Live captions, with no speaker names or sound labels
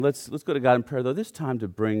Let's go to God in prayer, though, this time to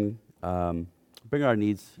bring our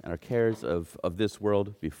needs and our cares of this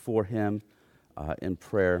world before Him in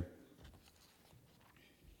prayer.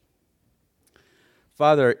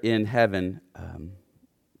 Father in heaven,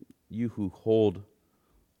 you who hold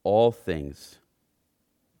all things,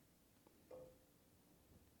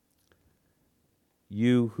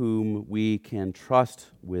 you whom we can trust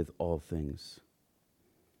with all things,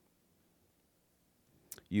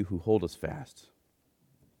 you who hold us fast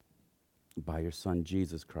by your Son,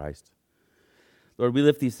 Jesus Christ. Lord, we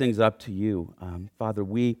lift these things up to you. Father,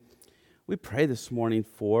 we pray this morning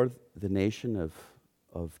for the nation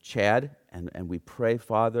of Chad, and we pray,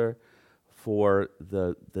 Father, for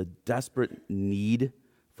the desperate need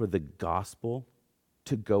for the gospel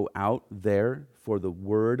to go out there, for the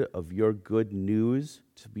word of your good news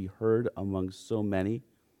to be heard among so many.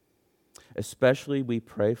 Especially we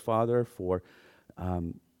pray, Father, for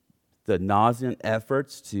the nauseant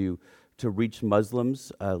efforts to reach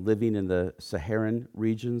Muslims living in the Saharan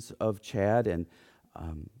regions of Chad and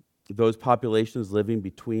those populations living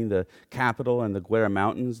between the capital and the Guerra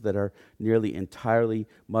Mountains that are nearly entirely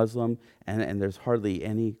Muslim, and there's hardly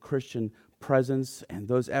any Christian presence, and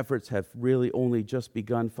those efforts have really only just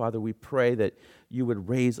begun. Father, we pray that you would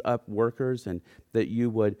raise up workers and that you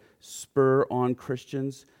would spur on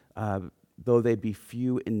Christians, though they be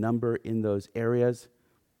few in number in those areas,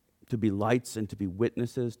 to be lights and to be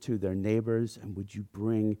witnesses to their neighbors, and would you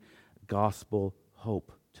bring gospel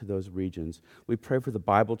hope to those regions. We pray for the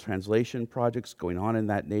Bible translation projects going on in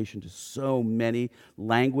that nation to so many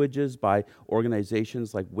languages by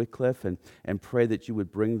organizations like Wycliffe, and pray that you would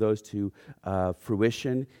bring those to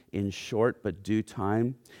fruition in short but due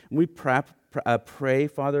time. And we pray,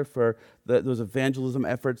 Father, for those evangelism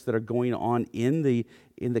efforts that are going on in the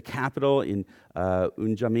capital, in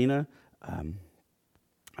N'Djamena,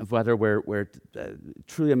 Father, where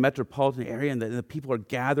truly a metropolitan area, and the people are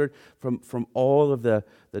gathered from all of the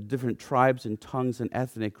different tribes and tongues and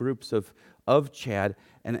ethnic groups of Chad,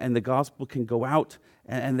 and the gospel can go out,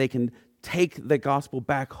 and they can take the gospel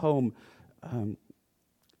back home.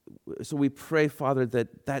 So we pray, Father,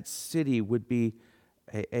 that city would be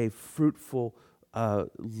a fruitful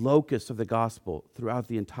locus of the gospel throughout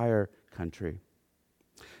the entire country.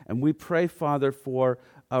 And we pray, Father, for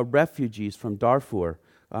refugees from Darfur,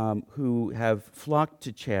 who have flocked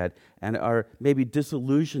to Chad and are maybe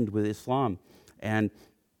disillusioned with Islam, and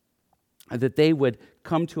that they would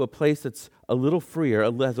come to a place that's a little freer,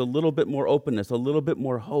 has a little bit more openness, a little bit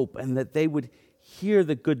more hope, and that they would hear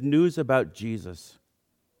the good news about Jesus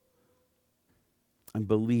and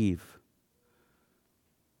believe.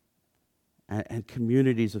 And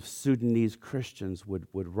communities of Sudanese Christians would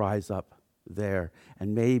rise up there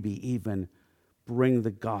and maybe even bring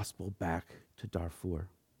the gospel back to Darfur.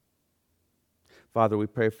 Father, we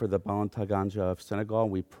pray for the Balantaganja of Senegal.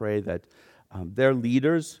 We pray that their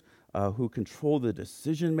leaders who control the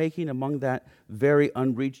decision-making among that very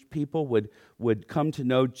unreached people would come to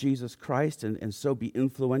know Jesus Christ and so be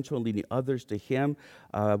influential in leading others to Him.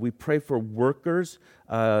 We pray for workers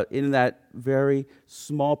in that very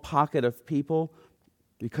small pocket of people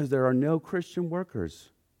because there are no Christian workers.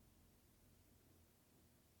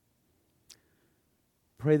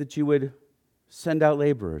 Pray that you would send out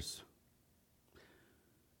laborers.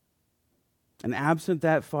 And absent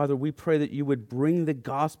that, Father, we pray that you would bring the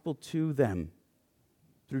gospel to them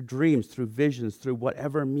through dreams, through visions, through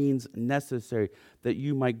whatever means necessary, that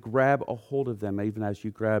you might grab a hold of them, even as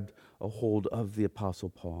you grabbed a hold of the Apostle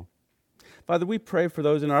Paul. Father, we pray for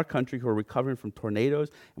those in our country who are recovering from tornadoes,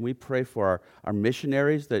 and we pray for our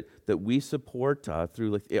missionaries that we support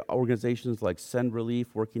through organizations like Send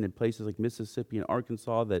Relief, working in places like Mississippi and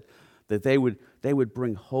Arkansas, that they would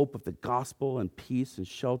bring hope of the gospel and peace and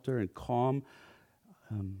shelter and calm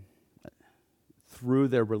through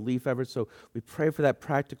their relief efforts. So we pray for that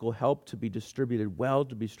practical help to be distributed well,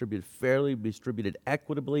 to be distributed fairly, be distributed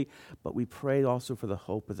equitably, but we pray also for the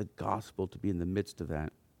hope of the gospel to be in the midst of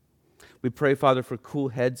that. We pray, Father, for cool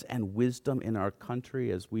heads and wisdom in our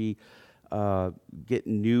country as we get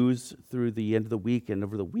news through the end of the week and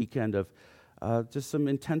over the weekend of just some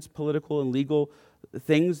intense political and legal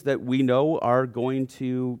things that we know are going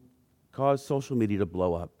to cause social media to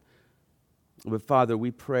blow up. But Father,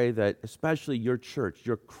 we pray that especially your church,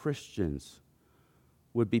 your Christians,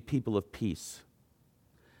 would be people of peace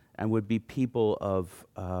and would be people of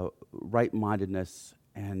right-mindedness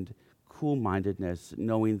and cool-mindedness,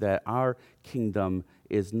 knowing that our kingdom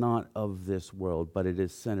is not of this world, but it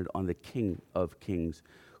is centered on the King of Kings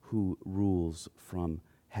who rules from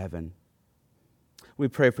heaven. We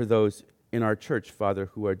pray for those in our church, Father,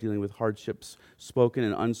 who are dealing with hardships, spoken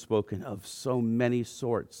and unspoken, of so many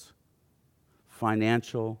sorts,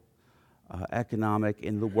 financial, economic,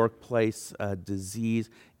 in the workplace, disease,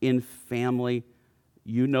 in family.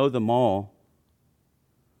 You know them all.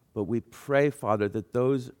 But we pray, Father, that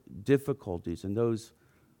those difficulties and those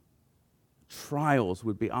trials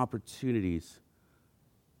would be opportunities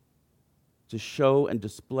to show and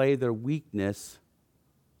display their weakness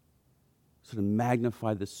so to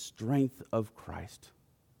magnify the strength of Christ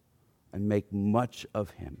and make much of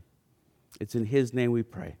him. It's in his name we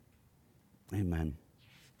pray. Amen.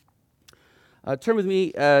 Turn with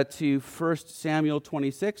me to 1 Samuel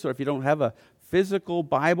 26, or if you don't have a physical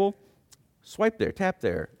Bible, swipe there, tap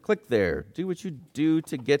there, click there. Do what you do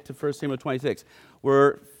to get to 1 Samuel 26.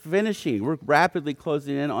 We're rapidly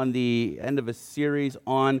closing in on the end of a series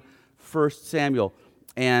on 1 Samuel.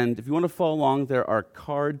 And if you want to follow along, there are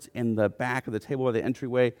cards in the back of the table by the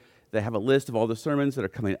entryway that have a list of all the sermons that are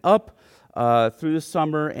coming up through the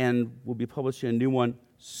summer, and we'll be publishing a new one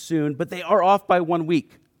soon. But they are off by 1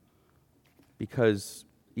 week because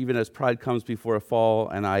even as pride comes before a fall,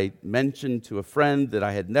 and I mentioned to a friend that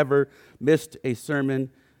I had never missed a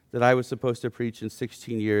sermon that I was supposed to preach in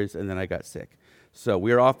 16 years, and then I got sick. So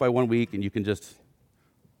we are off by 1 week, and you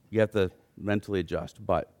have to mentally adjust.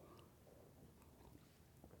 But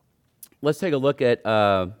let's take a look at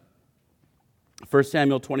 1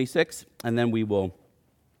 Samuel 26, and then we will.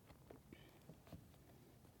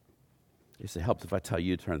 I guess it helps if I tell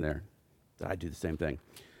you to turn there, that I do the same thing.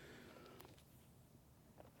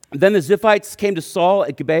 Then the Ziphites came to Saul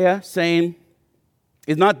at Gibeah, saying,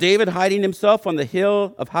 "Is not David hiding himself on the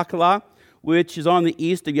hill of Hachilah, which is on the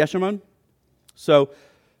east of Jeshimon?" So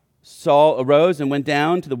Saul arose and went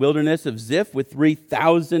down to the wilderness of Ziph with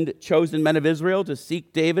 3,000 chosen men of Israel to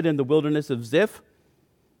seek David in the wilderness of Ziph.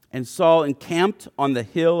 And Saul encamped on the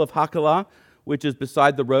hill of Hachilah, which is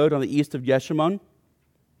beside the road on the east of Jeshimon.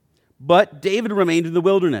 But David remained in the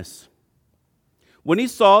wilderness. When he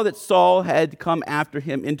saw that Saul had come after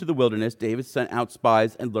him into the wilderness, David sent out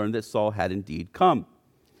spies and learned that Saul had indeed come.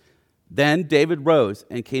 Then David rose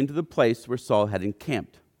and came to the place where Saul had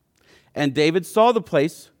encamped. And David saw the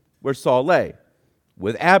place where Saul lay,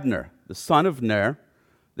 with Abner, the son of Ner,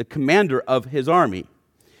 the commander of his army.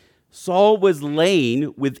 Saul was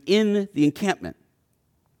laying within the encampment,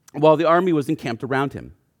 while the army was encamped around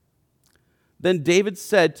him. Then David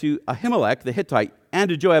said to Ahimelech the Hittite and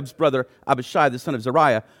to Joab's brother Abishai the son of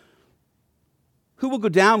Zeruiah, "Who will go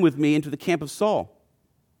down with me into the camp of Saul?"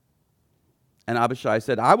 And Abishai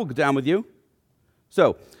said, "I will go down with you."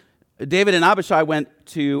 So David and Abishai went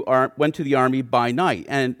to the army by night,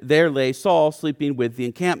 and there lay Saul sleeping with the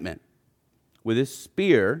encampment, with his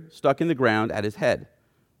spear stuck in the ground at his head.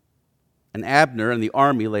 And Abner and the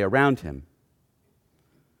army lay around him.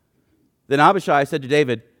 Then Abishai said to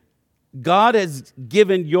David, "God has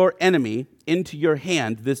given your enemy into your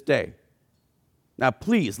hand this day. Now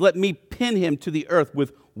please let me pin him to the earth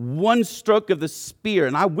with one stroke of the spear,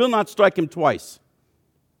 and I will not strike him twice."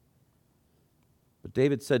 But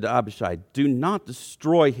David said to Abishai, "Do not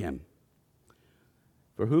destroy him,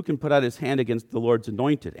 for who can put out his hand against the Lord's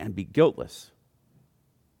anointed and be guiltless?"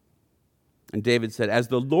 And David said, "As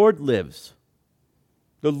the Lord lives,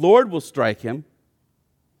 the Lord will strike him,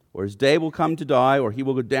 or his day will come to die, or he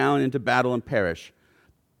will go down into battle and perish.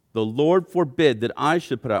 The Lord forbid that I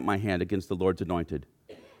should put out my hand against the Lord's anointed.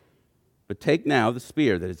 But take now the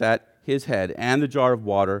spear that is at his head and the jar of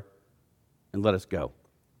water, and let us go."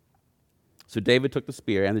 So David took the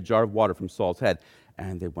spear and the jar of water from Saul's head,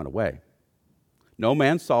 and they went away. No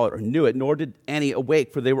man saw it or knew it, nor did any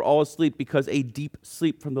awake, for they were all asleep, because a deep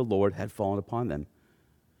sleep from the Lord had fallen upon them.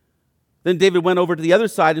 Then David went over to the other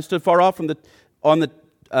side and stood far off on the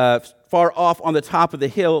top of the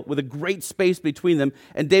hill, with a great space between them.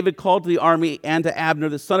 And David called to the army and to Abner,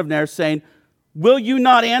 the son of Ner, saying, "Will you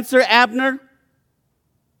not answer, Abner?"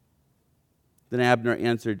 Then Abner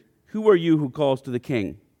answered, "Who are you who calls to the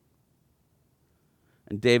king?"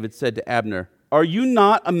 And David said to Abner, "Are you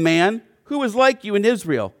not a man who is like you in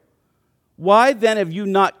Israel? Why then have you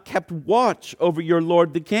not kept watch over your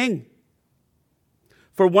lord the king?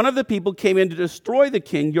 For one of the people came in to destroy the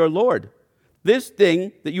king, your lord. This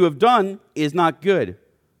thing that you have done is not good.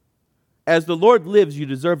 As the Lord lives, you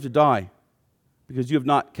deserve to die, because you have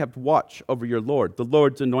not kept watch over your Lord, the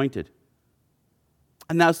Lord's anointed.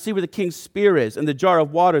 And now see where the king's spear is, and the jar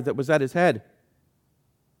of water that was at his head."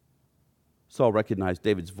 Saul recognized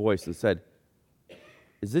David's voice and said,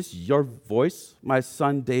 "Is this your voice, my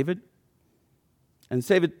son David?" And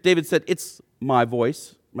David said, "It's my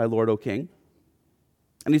voice, my lord, O king."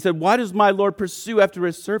 And he said, why does my Lord pursue after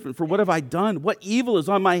his servant? For what have I done? What evil is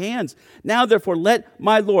on my hands? Now, therefore, let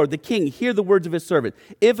my Lord, the king, hear the words of his servant.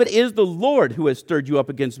 If it is the Lord who has stirred you up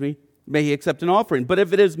against me, may he accept an offering. But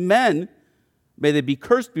if it is men, may they be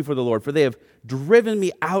cursed before the Lord, for they have driven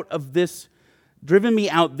me out this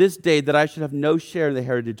day, that I should have no share in the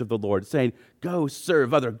heritage of the Lord, saying, go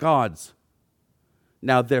serve other gods.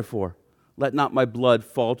 Now, therefore, let not my blood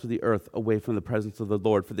fall to the earth away from the presence of the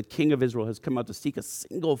Lord, for the king of Israel has come out to seek a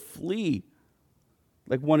single flea,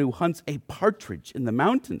 like one who hunts a partridge in the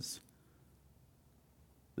mountains.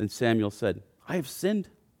 Then Samuel said, I have sinned.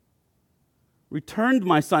 Return,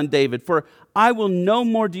 my son David, for I will no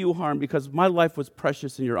more do you harm, because my life was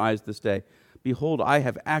precious in your eyes this day. Behold, I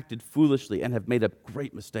have acted foolishly and have made a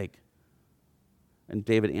great mistake. And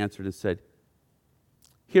David answered and said,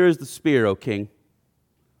 here is the spear, O king.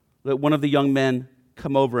 Let one of the young men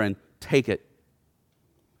come over and take it.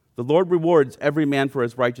 The Lord rewards every man for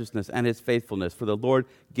his righteousness and his faithfulness, for the Lord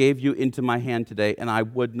gave you into my hand today, and I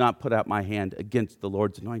would not put out my hand against the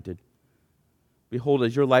Lord's anointed. Behold,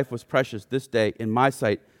 as your life was precious this day in my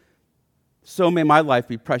sight, so may my life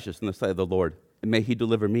be precious in the sight of the Lord, and may he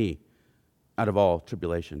deliver me out of all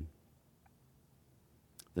tribulation.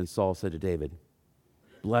 Then Saul said to David,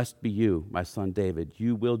 blessed be you, my son David.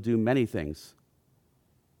 You will do many things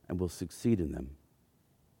and will succeed in them.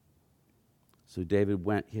 So David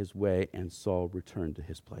went his way, and Saul returned to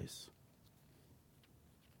his place.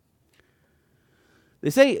 They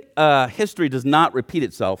say history does not repeat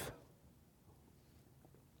itself,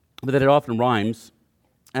 but that it often rhymes.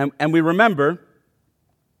 And we remember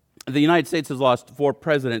the United States has lost 4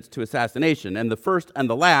 presidents to assassination, and the first and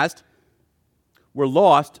the last were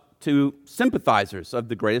lost to sympathizers of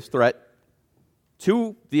the greatest threat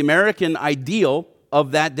to the American ideal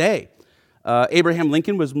of that day. Abraham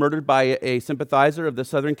Lincoln was murdered by a sympathizer of the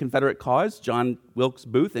Southern Confederate cause, John Wilkes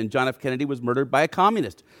Booth, and John F. Kennedy was murdered by a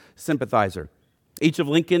communist sympathizer. Each of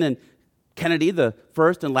Lincoln and Kennedy, the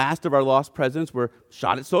first and last of our lost presidents, were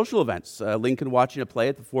shot at social events. Lincoln watching a play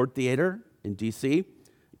at the Ford Theater in D.C.,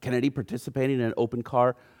 Kennedy participating in an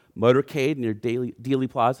open-car motorcade near Dealey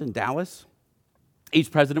Plaza in Dallas. Each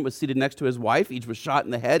president was seated next to his wife. Each was shot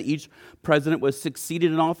in the head. Each president was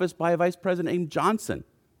succeeded in office by a vice president named Johnson.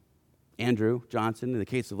 Andrew Johnson in the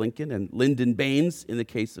case of Lincoln, and Lyndon Baines in the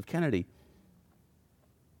case of Kennedy.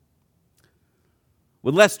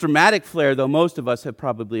 With less dramatic flair, though, most of us have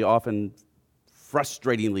probably often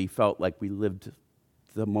frustratingly felt like we lived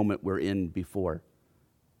the moment we're in before.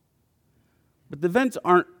 But the events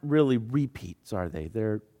aren't really repeats, are they?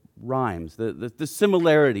 They're rhymes, the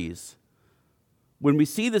similarities. When we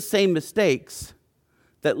see the same mistakes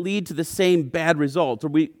that lead to the same bad results, or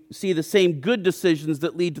we see the same good decisions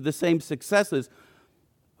that lead to the same successes,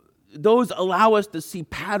 those allow us to see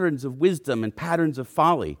patterns of wisdom and patterns of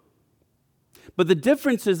folly. But the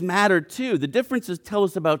differences matter too. The differences tell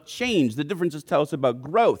us about change. The differences tell us about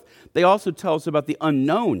growth. They also tell us about the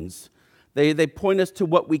unknowns. They point us to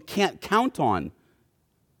what we can't count on,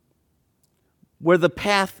 where the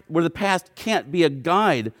past can't be a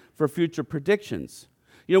guide for future predictions.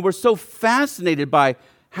 You know, we're so fascinated by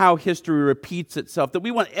how history repeats itself that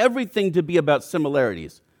we want everything to be about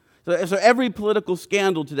similarities. So every political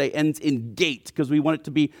scandal today ends in gate because we want it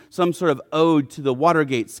to be some sort of ode to the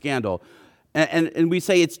Watergate scandal. And we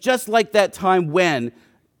say it's just like that time when.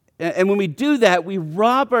 And when we do that, we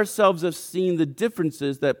rob ourselves of seeing the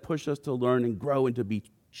differences that push us to learn and grow and to be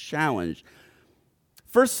challenged.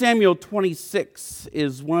 1 Samuel 26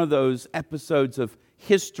 is one of those episodes of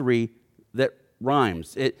history that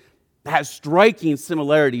rhymes. It has striking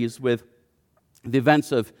similarities with the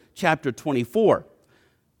events of chapter 24.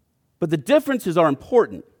 But the differences are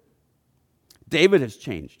important. David has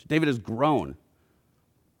changed. David has grown.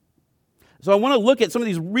 So I want to look at some of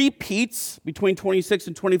these repeats between 26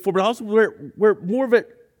 and 24, but also where more of it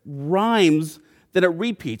rhymes than it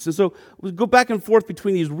repeats. And so we'll go back and forth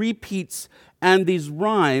between these repeats and these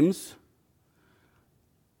rhymes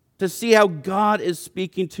to see how God is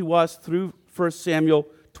speaking to us through 1 Samuel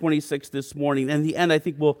 26 this morning. And in the end, I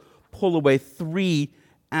think we'll pull away 3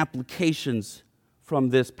 applications from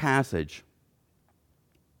this passage.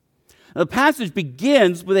 Now, the passage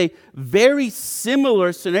begins with a very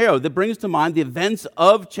similar scenario that brings to mind the events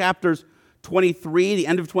of chapters 23, the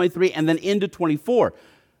end of 23, and then into 24.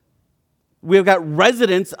 We've got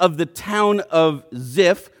residents of the town of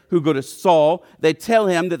Ziph who go to Saul. They tell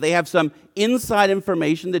him that they have some inside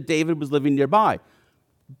information that David was living nearby.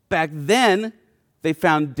 Back then, they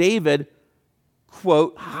found David,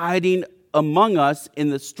 quote, hiding among us in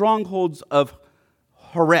the strongholds of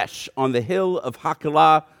Horesh on the hill of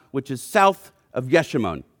Hakilah, which is south of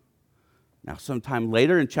Yeshimon. Now, sometime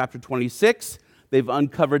later in chapter 26, they've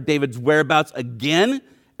uncovered David's whereabouts again,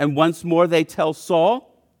 and once more they tell Saul,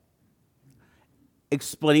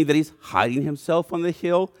 explaining that he's hiding himself on the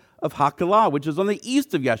hill of Hakilah, which is on the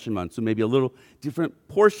east of Yeshimon, so maybe a little different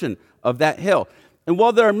portion of that hill. And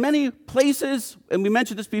while there are many places, and we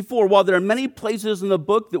mentioned this before, while there are many places in the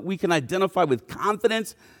book that we can identify with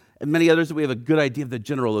confidence, and many others that we have a good idea of the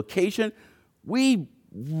general location, we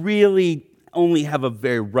really only have a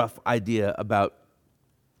very rough idea about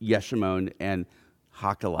Yeshimon and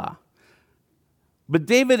Hakilah. But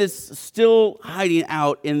David is still hiding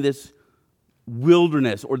out in this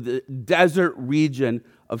wilderness or the desert region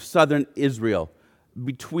of southern Israel,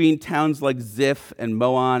 between towns like Ziph and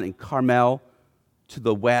Moan and Carmel to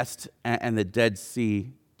the west and the Dead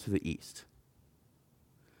Sea to the east.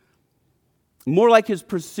 More like his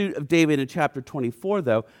pursuit of David in chapter 24,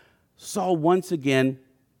 though, Saul once again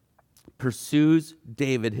pursues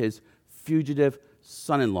David, his fugitive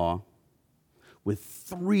son-in-law, with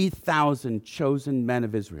 3,000 chosen men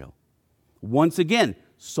of Israel. Once again,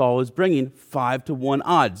 Saul is bringing 5-to-1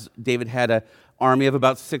 odds. David had an army of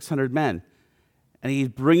about 600 men. And he's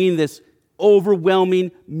bringing this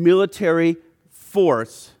overwhelming military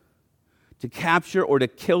force to capture or to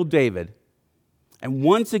kill David. And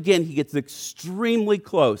once again, he gets extremely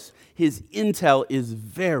close. His intel is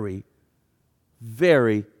very,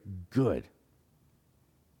 very good.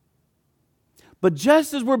 But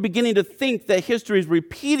just as we're beginning to think that history is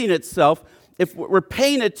repeating itself, if we're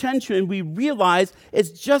paying attention, we realize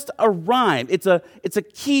it's just a rhyme. It's a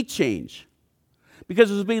key change.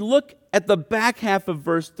 Because as we look at the back half of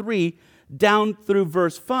verse 3 down through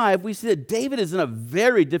verse 5, we see that David is in a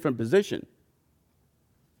very different position.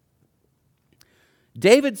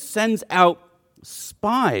 David sends out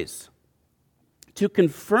spies to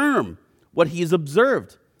confirm what he's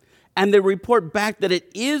observed. And they report back that it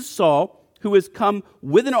is Saul who has come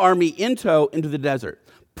with an army in tow into the desert.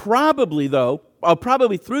 Probably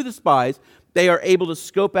through the spies, they are able to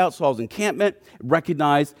scope out Saul's encampment,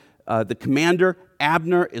 recognize the commander,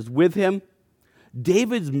 Abner, is with him.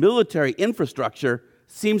 David's military infrastructure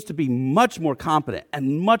seems to be much more competent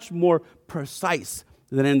and much more precise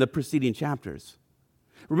than in the preceding chapters.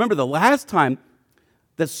 Remember, the last time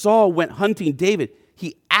that Saul went hunting David,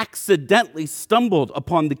 he accidentally stumbled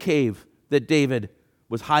upon the cave that David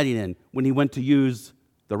was hiding in when he went to use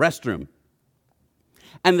the restroom.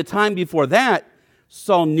 And the time before that,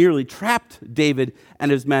 Saul nearly trapped David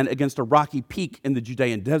and his men against a rocky peak in the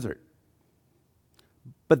Judean desert.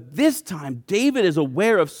 But this time, David is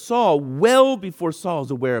aware of Saul well before Saul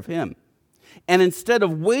is aware of him. And instead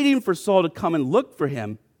of waiting for Saul to come and look for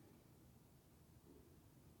him,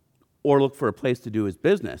 or look for a place to do his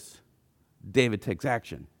business, David takes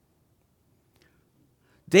action.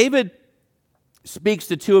 David speaks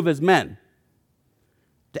to 2 of his men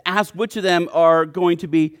to ask which of them are going to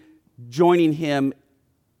be joining him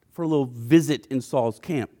for a little visit in Saul's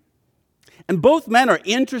camp. And both men are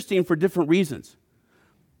interesting for different reasons.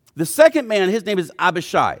 The second man, his name is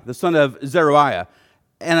Abishai, the son of Zeruiah,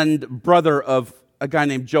 and brother of a guy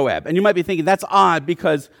named Joab. And you might be thinking, that's odd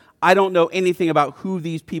because I don't know anything about who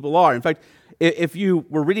these people are. In fact, if you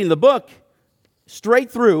were reading the book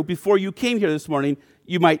straight through before you came here this morning,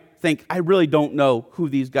 you might think, I really don't know who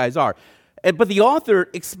these guys are. But the author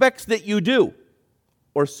expects that you do,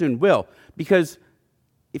 or soon will, because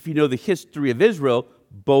if you know the history of Israel,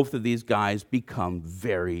 both of these guys become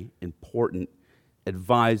very important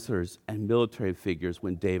advisors and military figures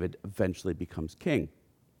when David eventually becomes king.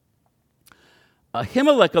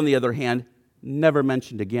 Ahimelech, on the other hand, never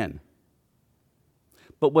mentioned again.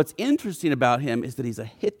 But what's interesting about him is that he's a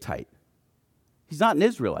Hittite. He's not an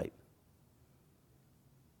Israelite.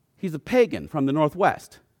 He's a pagan from the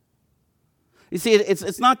northwest. You see,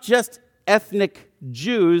 it's not just ethnic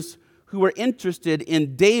Jews who are interested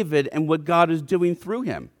in David and what God is doing through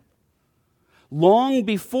him. Long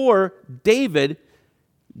before David,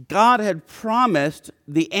 God had promised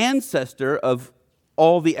the ancestor of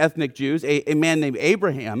all the ethnic Jews, a man named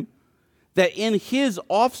Abraham, that in his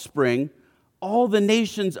offspring, all the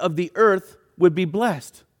nations of the earth would be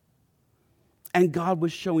blessed. And God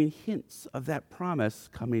was showing hints of that promise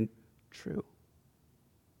coming true.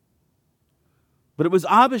 But it was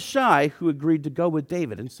Abishai who agreed to go with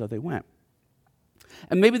David, and so they went.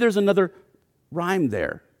 And maybe there's another rhyme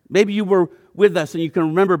there. Maybe you were with us and you can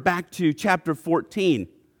remember back to chapter 14.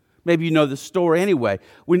 Maybe you know the story anyway.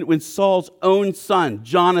 When Saul's own son,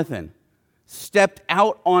 Jonathan, stepped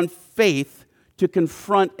out on faith to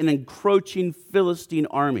confront an encroaching Philistine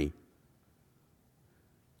army.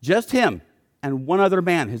 Just him and one other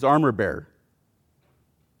man, his armor bearer.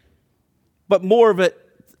 But more of it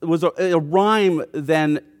was a rhyme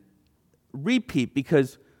than repeat,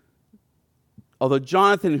 because although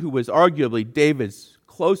Jonathan, who was arguably David's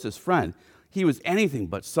closest friend, he was anything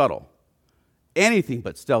but subtle, anything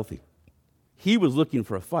but stealthy. He was looking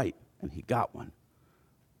for a fight, and he got one.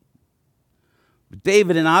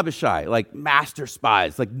 David and Abishai, like master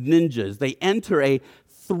spies, like ninjas, they enter a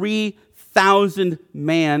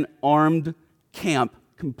 3,000-man armed camp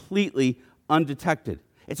completely undetected.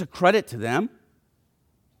 It's a credit to them.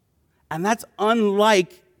 And that's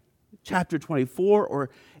unlike chapter 24 or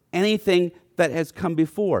anything that has come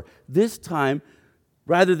before. This time,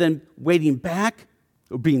 rather than waiting back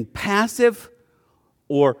or being passive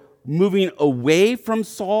or moving away from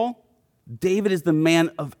Saul, David is the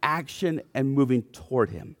man of action and moving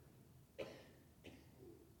toward him.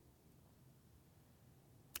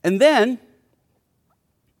 And then,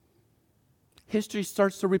 history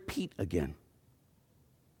starts to repeat again.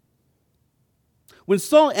 When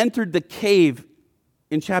Saul entered the cave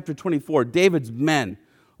in chapter 24, David's men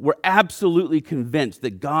were absolutely convinced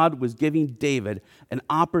that God was giving David an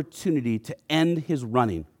opportunity to end his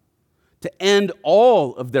running, to end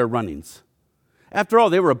all of their runnings. After all,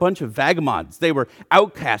 they were a bunch of vagabonds. They were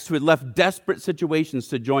outcasts who had left desperate situations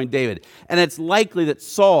to join David. And it's likely that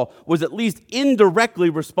Saul was at least indirectly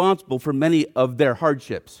responsible for many of their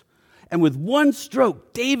hardships. And with one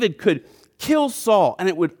stroke, David could kill Saul, and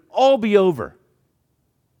it would all be over.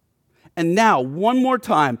 And now, one more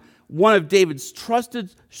time, one of David's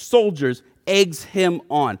trusted soldiers eggs him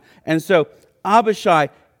on. And so Abishai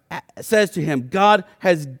says to him, God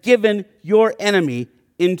has given your enemy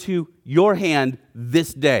into your hand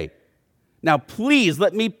this day. Now, please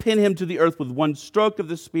let me pin him to the earth with one stroke of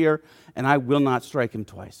the spear, and I will not strike him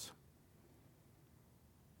twice.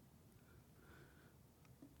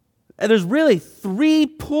 And there's really three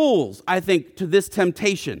pulls, I think, to this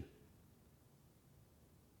temptation.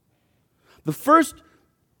 The first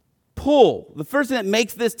pull, the first thing that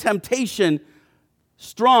makes this temptation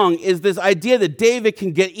strong is this idea that David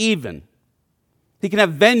can get even. He can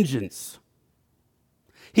have vengeance.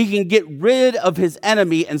 He can get rid of his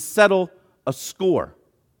enemy and settle a score.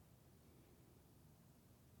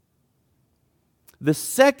 The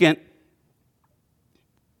second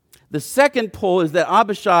pull is that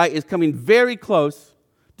Abishai is coming very close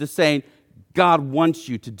to saying, God wants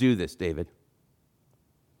you to do this, David.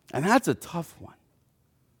 And that's a tough one.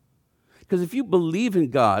 Because if you believe in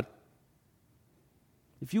God,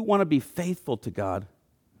 if you want to be faithful to God,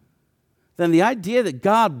 then the idea that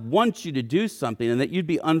God wants you to do something and that you'd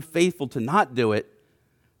be unfaithful to not do it,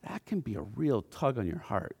 that can be a real tug on your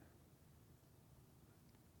heart.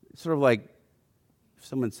 It's sort of like if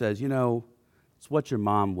someone says, it's what your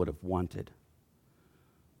mom would have wanted,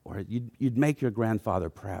 or you'd make your grandfather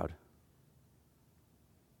proud.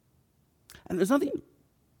 And there's nothing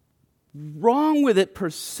wrong with it per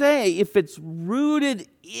se if it's rooted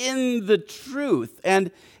in the truth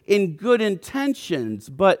and in good intentions,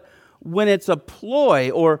 but when it's a ploy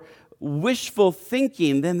or wishful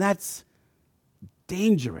thinking, then that's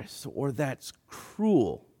dangerous or that's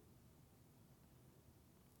cruel.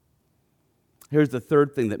 Here's the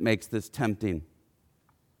third thing that makes this tempting.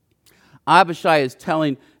 Abishai is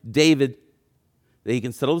telling David that he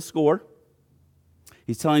can settle the score.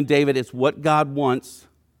 He's telling David it's what God wants,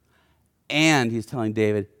 and he's telling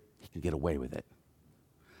David he can get away with it.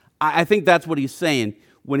 I think that's what he's saying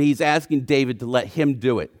when he's asking David to let him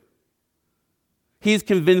do it. He's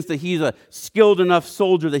convinced that he's a skilled enough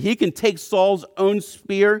soldier that he can take Saul's own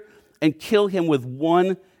spear and kill him with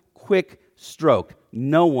one quick stroke.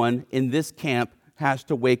 No one in this camp has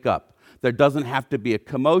to wake up. There doesn't have to be a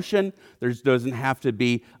commotion. There doesn't have to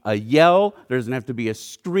be a yell. There doesn't have to be a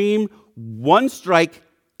scream. One strike,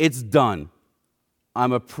 it's done.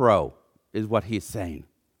 I'm a pro, is what he's saying.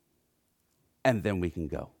 And then we can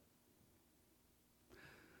go.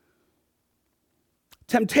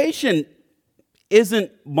 Temptation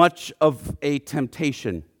isn't much of a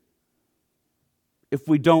temptation if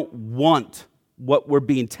we don't want what we're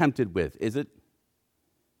being tempted with, is it?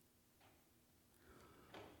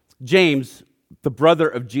 James, the brother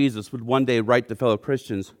of Jesus, would one day write to fellow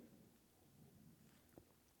Christians,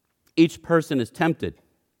 each person is tempted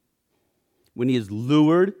when he is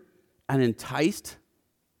lured and enticed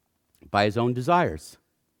by his own desires.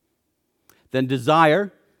 Then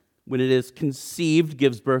desire, when it is conceived,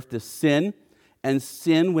 gives birth to sin, and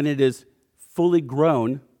sin, when it is fully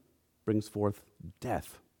grown, brings forth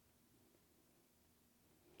death.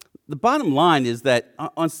 The bottom line is that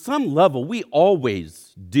on some level, we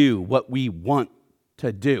always do what we want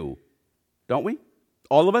to do, don't we?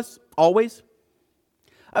 All of us, always.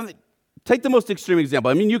 I mean, Take the most extreme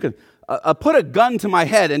example. I mean, you can put a gun to my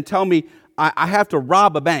head and tell me I have to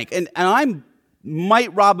rob a bank. And I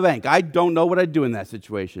might rob a bank. I don't know what I'd do in that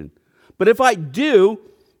situation. But if I do,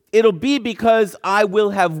 it'll be because I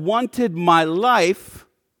will have wanted my life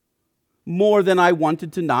more than I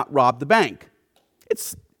wanted to not rob the bank.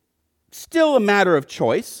 It's still a matter of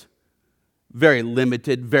choice. Very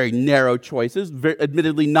limited, very narrow choices,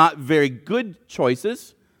 admittedly not very good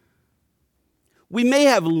choices. We may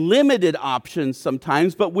have limited options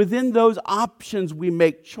sometimes, but within those options we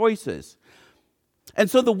make choices. And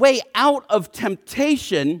so the way out of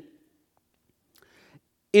temptation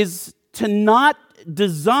is to not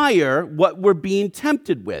desire what we're being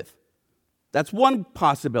tempted with. That's one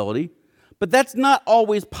possibility, but that's not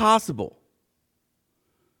always possible.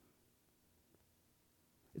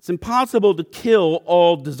 It's impossible to kill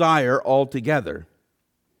all desire altogether.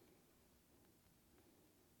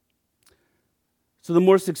 So the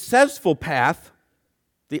more successful path,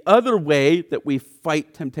 the other way that we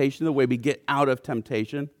fight temptation, the way we get out of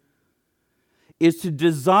temptation, is to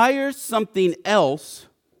desire something else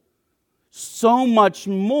so much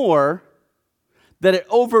more that it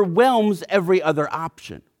overwhelms every other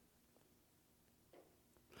option.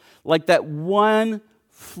 Like that one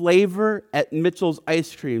flavor at Mitchell's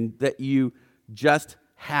ice cream that you just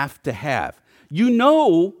have to have. You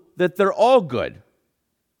know that they're all good,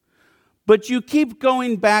 but you keep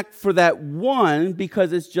going back for that one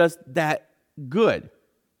because it's just that good.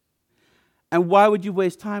 And why would you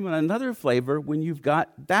waste time on another flavor when you've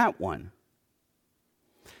got that one?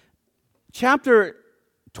 Chapter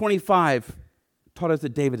 25 taught us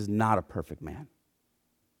that David is not a perfect man.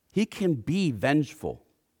 He can be vengeful.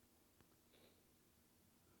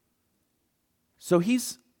 So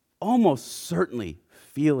he's almost certainly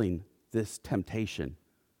feeling this temptation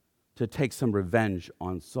to take some revenge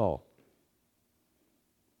on Saul.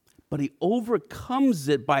 But he overcomes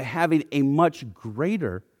it by having a much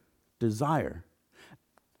greater desire.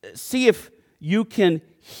 See if you can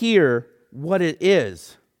hear what it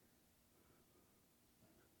is.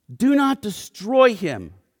 Do not destroy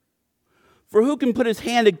him, for who can put his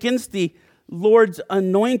hand against the Lord's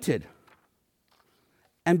anointed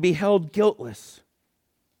and be held guiltless?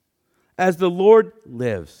 As the Lord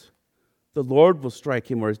lives, the Lord will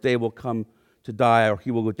strike him, or his day will come to die, or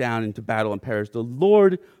he will go down into battle and perish. The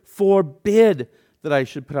Lord forbid that I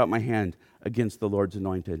should put out my hand against the Lord's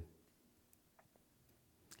anointed.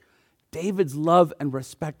 David's love and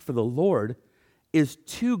respect for the Lord is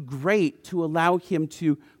too great to allow him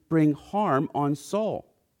to bring harm on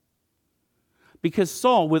Saul. Because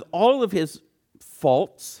Saul, with all of his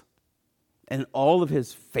faults and all of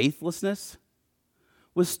his faithlessness,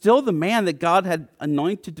 was still the man that God had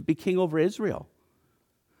anointed to be king over Israel.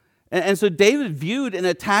 And so David viewed an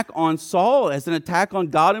attack on Saul as an attack on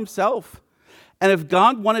God himself. And if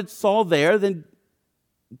God wanted Saul there, then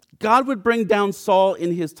God would bring down Saul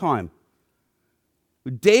in his time.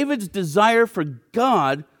 David's desire for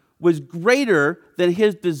God was greater than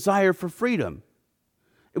his desire for freedom.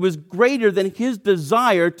 It was greater than his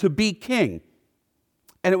desire to be king.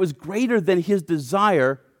 And it was greater than his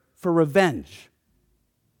desire for revenge.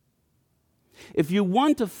 If you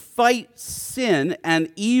want to fight sin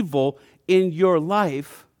and evil in your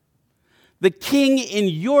life, the king in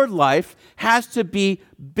your life has to be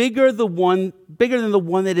bigger than the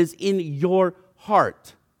one that is in your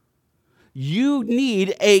heart. You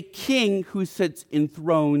need a king who sits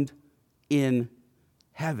enthroned in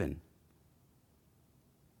heaven.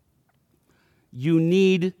 You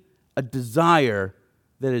need a desire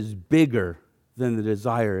that is bigger than the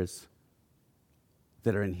desires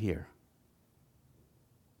that are in here.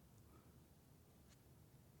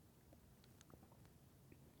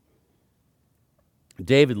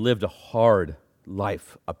 David lived a hard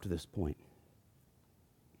life up to this point.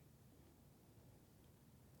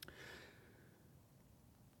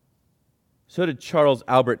 So did Charles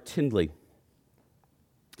Albert Tindley.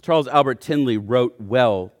 Charles Albert Tindley wrote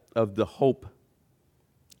well of the hope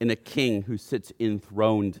in a king who sits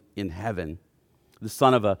enthroned in heaven, the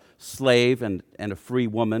son of a slave and a free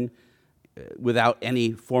woman without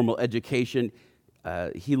any formal education.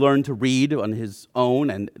 He learned to read on his own,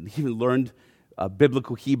 and he learned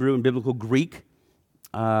biblical Hebrew and biblical Greek,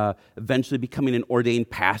 eventually becoming an ordained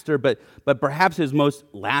pastor. But perhaps his most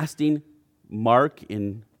lasting mark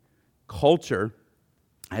in culture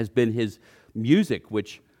has been his music,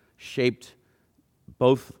 which shaped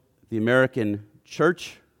both the American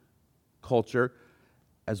church culture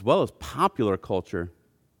as well as popular culture.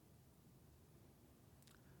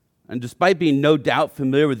 And despite being no doubt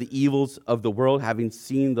familiar with the evils of the world, having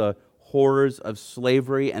seen the horrors of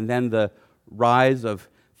slavery and then the rise of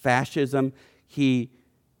fascism, he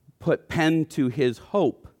put pen to his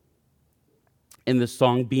hope in the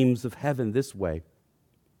song Beams of Heaven this way.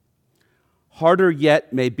 Harder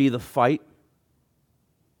yet may be the fight.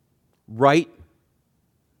 Right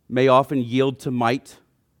may often yield to might.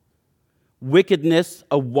 Wickedness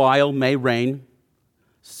a while may reign.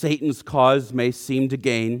 Satan's cause may seem to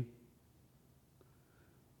gain.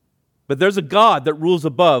 But there's a God that rules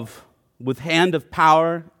above, with hand of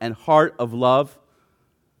power and heart of love.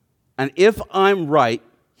 And if I'm right,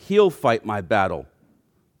 he'll fight my battle.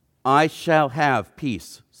 I shall have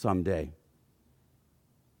peace someday.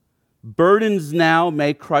 Burdens now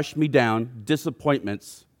may crush me down,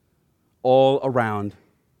 disappointments all around.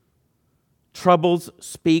 Troubles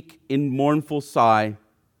speak in mournful sigh,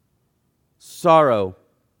 sorrow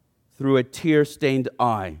through a tear-stained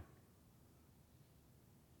eye.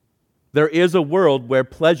 There is a world where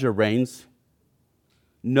pleasure reigns.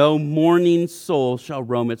 No mourning soul shall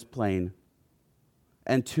roam its plain.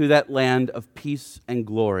 And to that land of peace and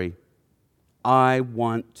glory, I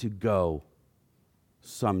want to go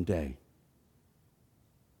someday.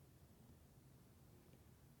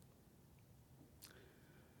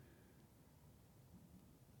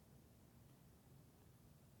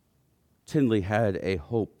 Tindley had a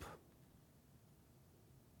hope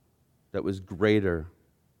that was greater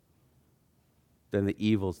than the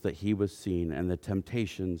evils that he was seeing and the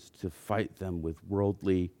temptations to fight them with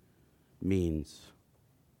worldly means.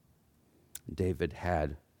 David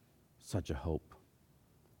had such a hope.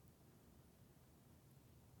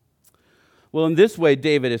 Well, in this way,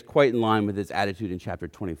 David is quite in line with his attitude in chapter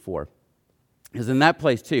 24. Because in that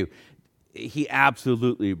place, too, he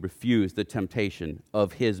absolutely refused the temptation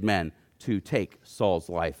of his men to take Saul's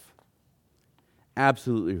life.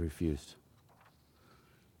 Absolutely refused.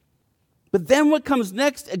 But then what comes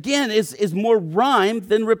next, again, is more rhyme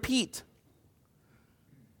than repeat.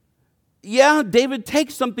 Yeah, David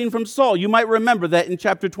takes something from Saul. You might remember that in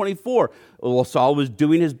chapter 24. While Saul was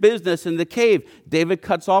doing his business in the cave, David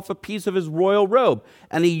cuts off a piece of his royal robe,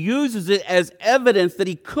 and he uses it as evidence that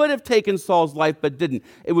he could have taken Saul's life but didn't.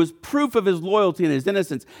 It was proof of his loyalty and his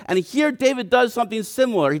innocence. And here David does something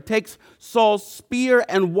similar. He takes Saul's spear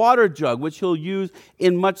and water jug, which he'll use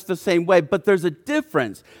in much the same way. But there's a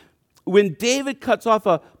difference. When David cuts off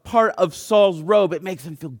a part of Saul's robe, it makes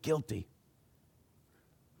him feel guilty.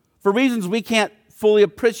 For reasons we can't fully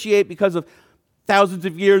appreciate because of thousands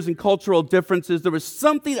of years and cultural differences, there was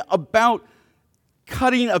something about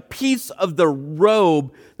cutting a piece of the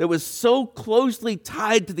robe that was so closely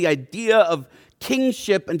tied to the idea of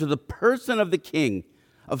kingship and to the person of the king,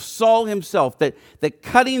 of Saul himself, that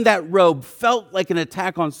cutting that robe felt like an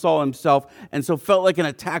attack on Saul himself, and so felt like an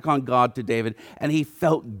attack on God to David, and he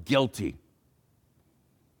felt guilty.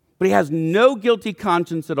 But he has no guilty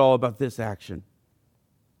conscience at all about this action.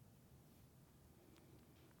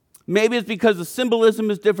 Maybe it's because the symbolism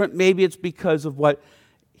is different. Maybe it's because of what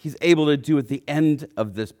he's able to do at the end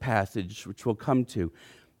of this passage, which we'll come to.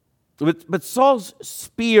 But Saul's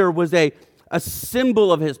spear was a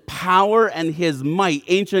symbol of his power and his might.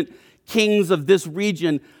 Ancient kings of this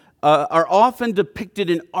region are often depicted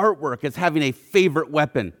in artwork as having a favorite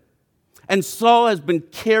weapon. And Saul has been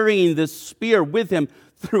carrying this spear with him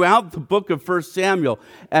throughout the book of 1 Samuel.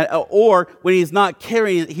 Or when he's not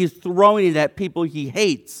carrying it, he's throwing it at people he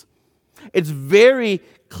hates. It's very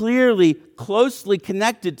clearly, closely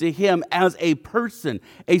connected to him as a person,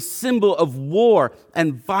 a symbol of war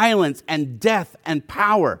and violence and death and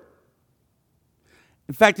power.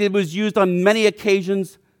 In fact, it was used on many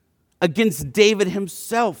occasions against David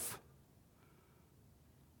himself.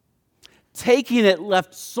 Taking it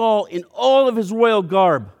left Saul in all of his royal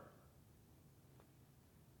garb,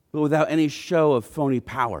 but without any show of phony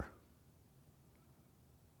power.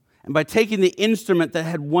 And by taking the instrument that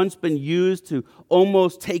had once been used to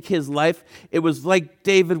almost take his life, it was like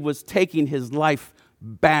David was taking his life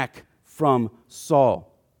back from Saul.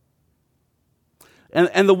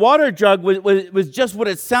 And the water jug was just what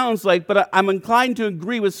it sounds like, but I'm inclined to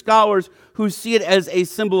agree with scholars who see it as a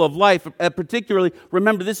symbol of life. Particularly,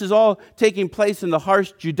 remember, this is all taking place in the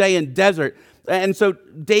harsh Judean desert. And so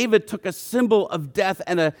David took a symbol of death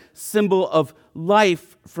and a symbol of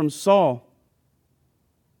life from Saul.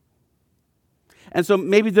 And so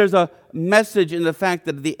maybe there's a message in the fact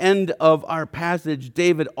that at the end of our passage,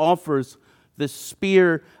 David offers the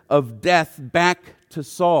spear of death back to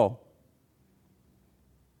Saul,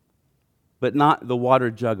 but not the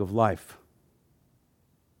water jug of life.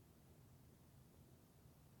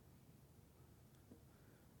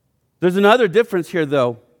 There's another difference here,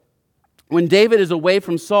 though. When David is away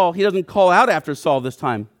from Saul, he doesn't call out after Saul this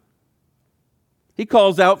time. He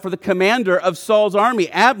calls out for the commander of Saul's army,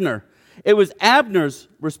 Abner. It was Abner's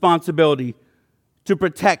responsibility to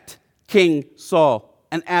protect King Saul,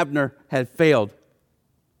 and Abner had failed.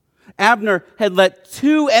 Abner had let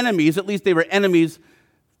two enemies, at least they were enemies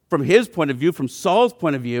from his point of view, from Saul's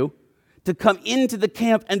point of view, to come into the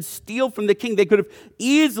camp and steal from the king. They could have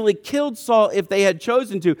easily killed Saul if they had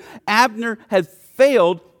chosen to. Abner had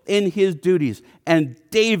failed in his duties, and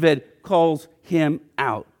David calls him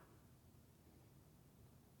out.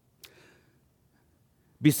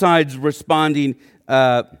 Besides responding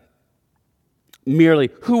merely,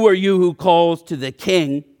 "Who are you who calls to the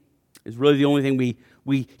king?" is really the only thing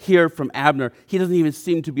we hear from Abner. He doesn't even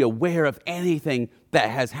seem to be aware of anything that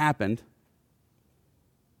has happened.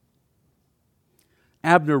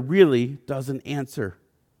 Abner really doesn't answer.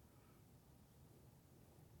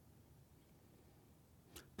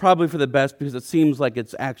 Probably for the best, because it seems like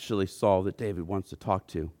it's actually Saul that David wants to talk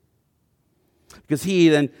to. Because he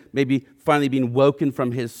then, maybe finally being woken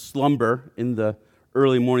from his slumber in the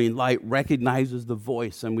early morning light, recognizes the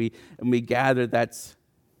voice, and we gather that's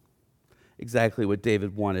exactly what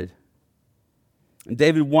David wanted. And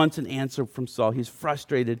David wants an answer from Saul. He's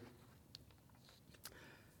frustrated.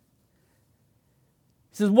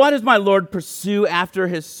 He says, "Why does my Lord pursue after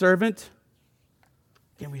his servant?"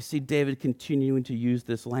 Again, we see David continuing to use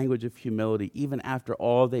this language of humility, even after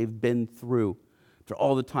all they've been through. After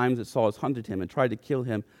all the times that Saul has hunted him and tried to kill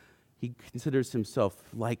him, he considers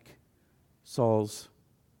himself like Saul's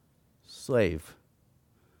slave.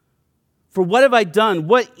 "For what have I done?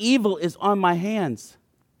 What evil is on my hands?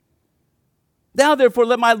 Now, therefore,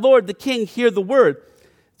 let my lord the king hear the word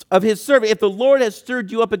of his servant. If the Lord has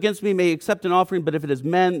stirred you up against me, may he accept an offering, but if it is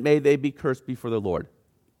men, may they be cursed before the Lord."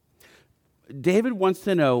 David wants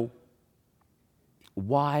to know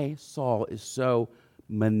why Saul is so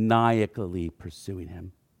maniacally pursuing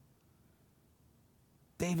him.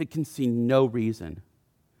 David can see no reason.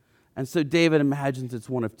 And so David imagines it's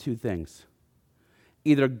one of two things.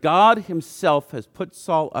 Either God himself has put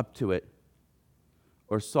Saul up to it,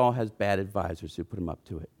 or Saul has bad advisors who put him up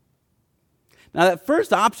to it. Now, that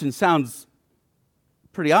first option sounds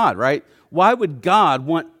pretty odd, right? Why would God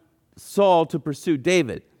want Saul to pursue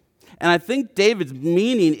David? And I think David's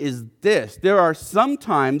meaning is this. There are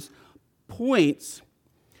sometimes points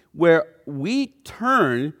where we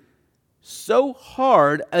turn so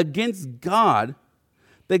hard against God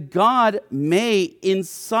that God may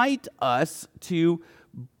incite us to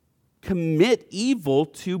commit evil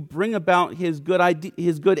to bring about his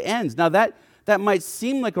good ends. Now, that might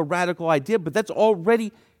seem like a radical idea, but that's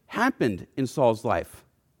already happened in Saul's life.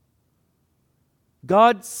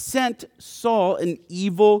 God sent Saul an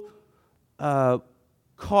evil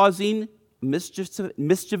causing,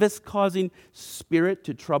 mischievous causing spirit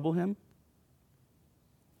to trouble him.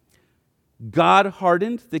 God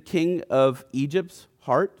hardened the king of Egypt's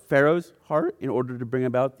heart, Pharaoh's heart, in order to bring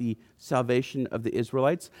about the salvation of the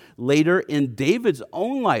Israelites. Later in David's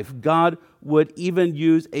own life, God would even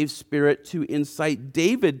use a spirit to incite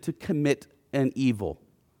David to commit an evil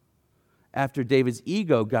after David's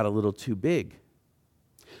ego got a little too big.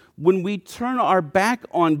 When we turn our back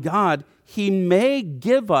on God, he may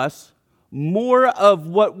give us more of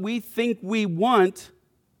what we think we want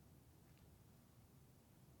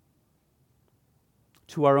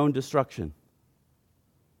to our own destruction.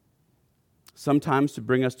 Sometimes to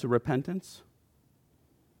bring us to repentance,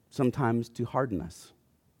 sometimes to harden us.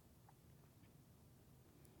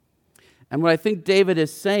 And what I think David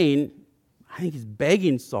is saying, I think he's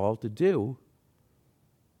begging Saul to do,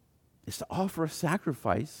 is to offer a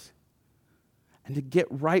sacrifice and to get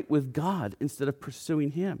right with God instead of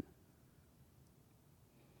pursuing him.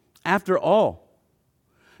 After all,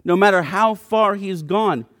 no matter how far he's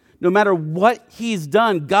gone, no matter what he's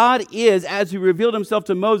done, God is, as he revealed himself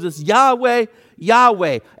to Moses, Yahweh,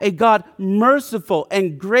 Yahweh, a God merciful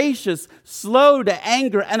and gracious, slow to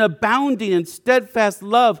anger, and abounding in steadfast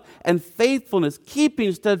love and faithfulness,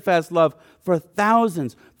 keeping steadfast love for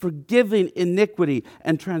thousands, forgiving iniquity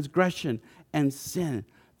and transgression and sin.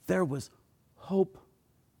 There was hope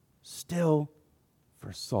still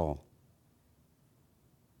for Saul.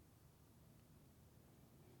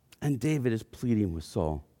 And David is pleading with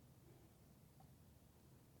Saul.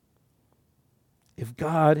 If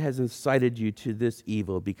God has incited you to this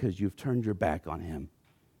evil because you've turned your back on him,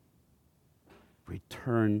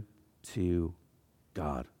 return to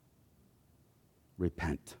God.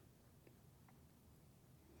 Repent.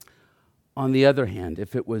 On the other hand,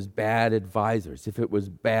 if it was bad advisors, if it was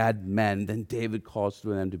bad men, then David calls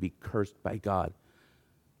for them to be cursed by God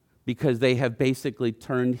because they have basically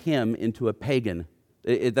turned him into a pagan.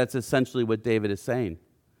 That's essentially what David is saying.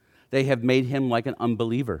 They have made him like an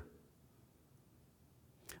unbeliever.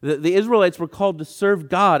 The Israelites were called to serve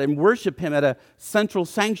God and worship him at a central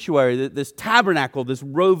sanctuary, this tabernacle, this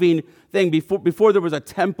roving thing, before there was a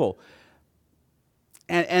temple.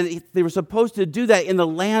 And they were supposed to do that in the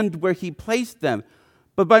land where he placed them.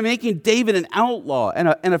 But by making David an outlaw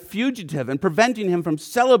and a fugitive and preventing him from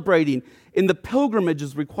celebrating in the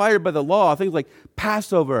pilgrimages required by the law, things like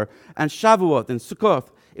Passover and Shavuot and Sukkot,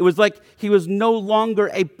 it was like he was no longer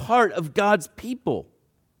a part of God's people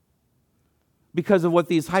because of what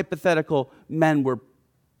these hypothetical men were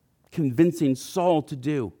convincing Saul to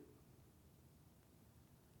do.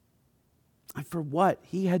 And for what?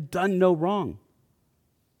 He had done no wrong.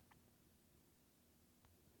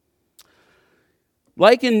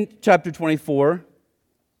 Like in chapter 24,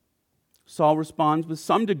 Saul responds with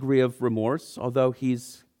some degree of remorse, although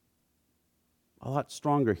he's a lot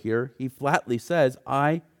stronger here. He flatly says,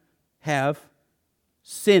 I have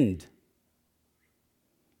sinned.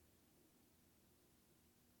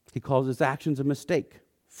 He calls his actions a mistake,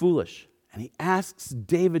 foolish, and he asks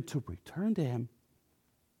David to return to him,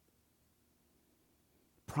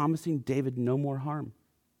 promising David no more harm.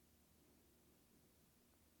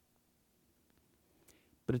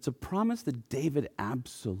 But it's a promise that David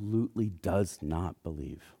absolutely does not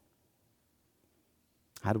believe.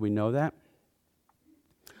 How do we know that?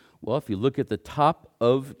 Well, if you look at the top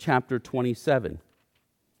of chapter 27,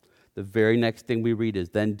 the very next thing we read is,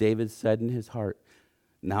 Then David said in his heart,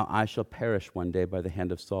 Now I shall perish one day by the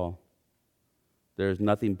hand of Saul. There is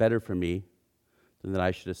nothing better for me than that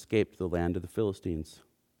I should escape to the land of the Philistines.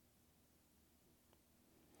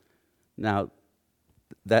 Now,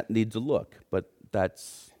 that needs a look, but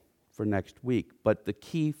that's for next week. But the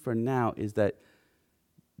key for now is that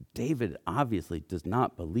David obviously does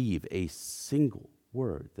not believe a single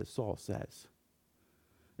word that Saul says.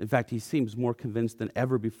 In fact, he seems more convinced than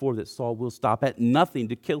ever before that Saul will stop at nothing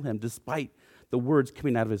to kill him, despite the words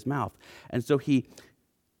coming out of his mouth. And so he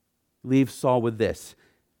leaves Saul with this.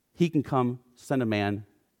 He can come send a man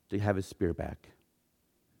to have his spear back.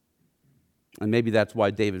 And maybe that's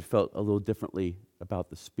why David felt a little differently about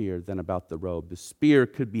the spear than about the robe. The spear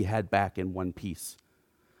could be had back in one piece,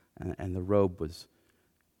 and the robe was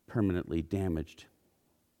permanently damaged.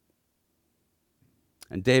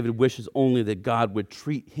 And David wishes only that God would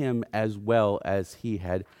treat him as well as he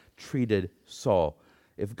had treated Saul.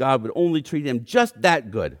 If God would only treat him just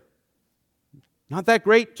that good, not that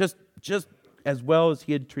great, just as well as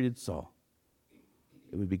he had treated Saul,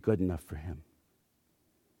 it would be good enough for him.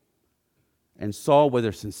 And Saul,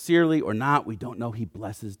 whether sincerely or not, we don't know, he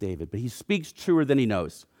blesses David. But he speaks truer than he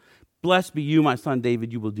knows. Blessed be you, my son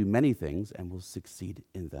David, you will do many things and will succeed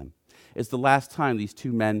in them. It's the last time these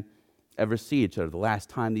two men ever see each other, the last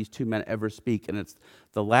time these two men ever speak, and it's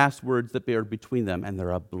the last words that are between them, and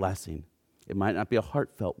they're a blessing. It might not be a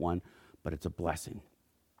heartfelt one, but it's a blessing.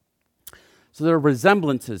 So there are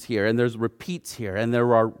resemblances here, and there's repeats here, and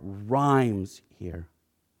there are rhymes here.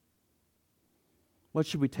 What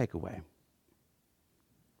should we take away?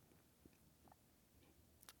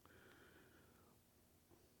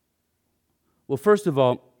 Well, first of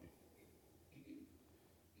all,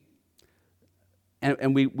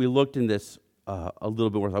 and we looked in this a little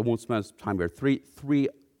bit more. I won't spend time here. Three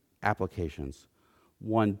applications.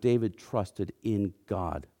 One, David trusted in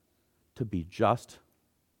God to be just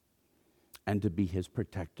and to be his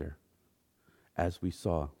protector, as we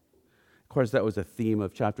saw. Of course, that was a theme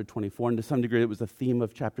of chapter 24, and to some degree it was a theme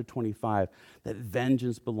of chapter 25, that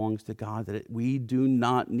vengeance belongs to God, that we do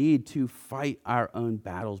not need to fight our own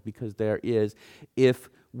battles, because there is, if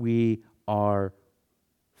we are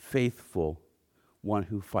faithful, one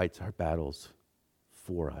who fights our battles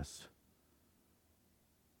for us.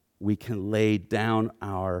 We can lay down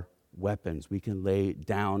our weapons. We can lay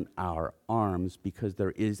down our arms, because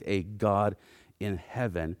there is a God in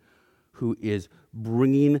heaven who is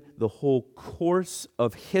bringing the whole course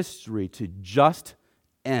of history to just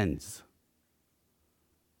ends.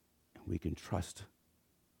 And we can trust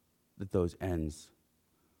that those ends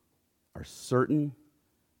are certain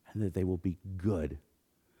and that they will be good.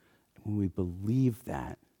 And when we believe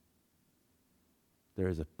that, there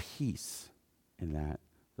is a peace in that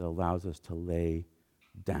allows us to lay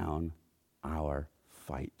down our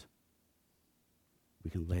fight.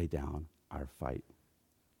 We can lay down our fight.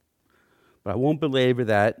 But I won't belabor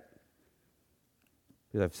that,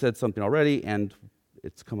 because I've said something already, and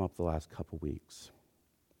it's come up the last couple weeks.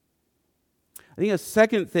 I think a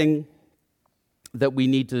second thing that we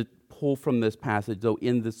need to pull from this passage, though,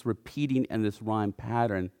 in this repeating and this rhyme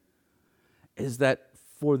pattern, is that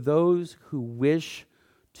for those who wish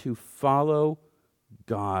to follow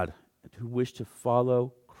God, who wish to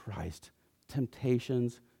follow Christ,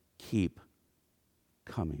 temptations keep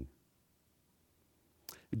coming.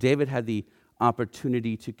 David had the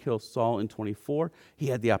opportunity to kill Saul in 24. He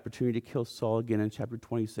had the opportunity to kill Saul again in chapter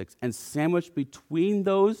 26. And sandwiched between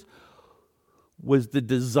those was the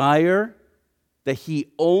desire that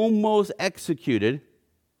he almost executed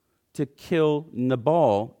to kill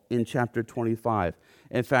Nabal in chapter 25.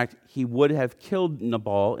 In fact, he would have killed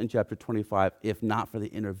Nabal in chapter 25 if not for the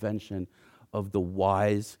intervention of the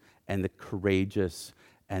wise and the courageous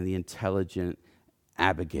and the intelligent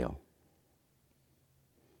Abigail.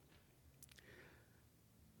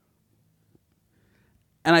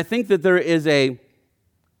 And I think that there is a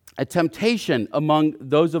temptation among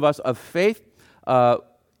those of us of faith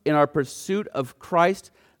in our pursuit of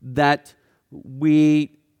Christ that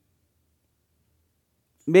we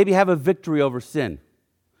maybe have a victory over sin.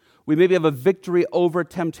 We maybe have a victory over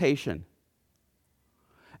temptation.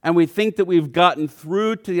 And we think that we've gotten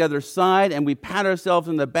through to the other side, and we pat ourselves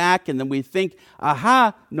in the back, and then we think,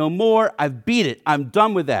 aha, no more, I've beat it, I'm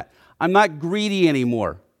done with that. I'm not greedy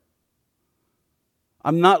anymore.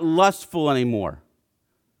 I'm not lustful anymore.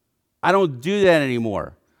 I don't do that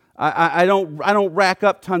anymore. I don't rack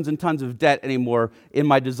up tons and tons of debt anymore in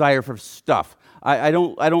my desire for stuff. I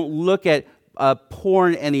don't look at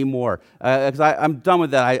porn anymore because I'm done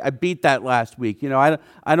with that. I beat that last week.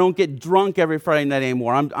 I don't get drunk every Friday night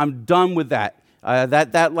anymore. I'm done with that.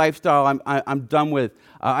 That lifestyle I'm done with.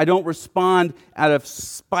 I don't respond out of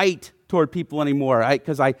spite toward people anymore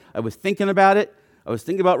because I was thinking about it. I was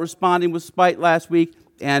thinking about responding with spite last week,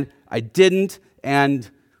 and I didn't, and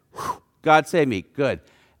God save me. Good.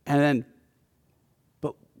 And then,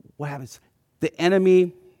 but what happens? The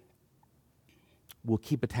enemy will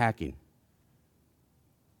keep attacking.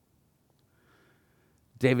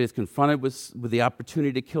 David is confronted with the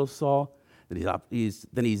opportunity to kill Saul. Then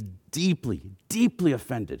he's deeply, deeply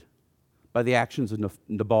offended by the actions of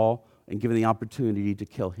Nabal and given the opportunity to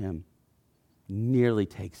kill him. Nearly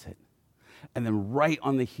takes it. And then right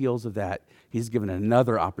on the heels of that, he's given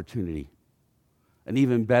another opportunity, an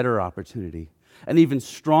even better opportunity, an even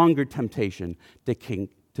stronger temptation to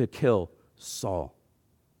kill Saul.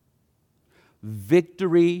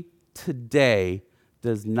 Victory today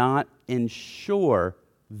does not ensure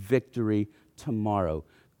victory tomorrow.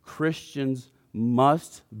 Christians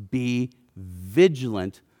must be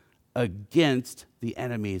vigilant against the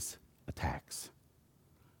enemy's attacks.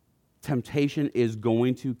 Temptation is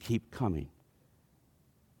going to keep coming.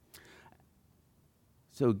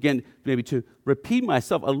 So again, maybe to repeat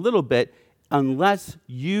myself a little bit, unless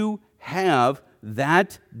you have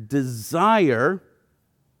that desire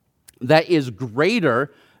that is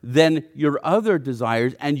greater than your other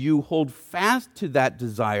desires and you hold fast to that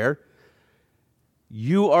desire,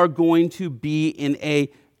 you are going to be in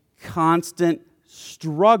a constant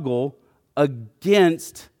struggle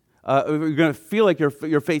against you're going to feel like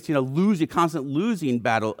you're facing a constant losing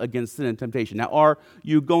battle against sin and temptation. Now, are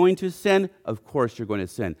you going to sin? Of course you're going to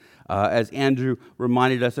sin. As Andrew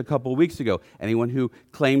reminded us a couple of weeks ago, anyone who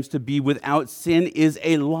claims to be without sin is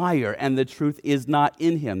a liar, and the truth is not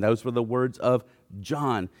in him. Those were the words of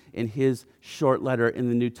John in his short letter in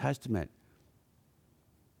the New Testament.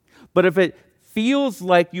 But if it feels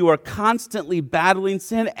like you are constantly battling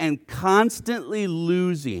sin and constantly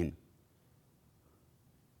losing,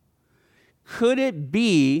 could it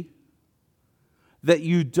be that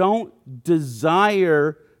you don't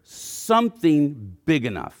desire something big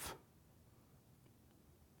enough?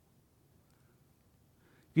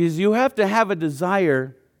 Because you have to have a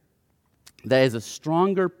desire that is a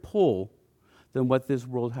stronger pull than what this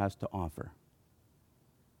world has to offer.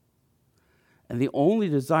 And the only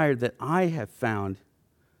desire that I have found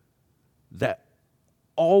that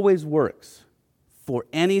always works for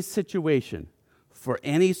any situation, for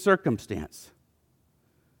any circumstance,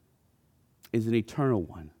 is an eternal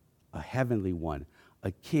one, a heavenly one,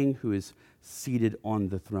 a king who is seated on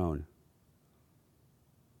the throne.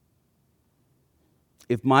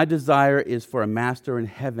 If my desire is for a master in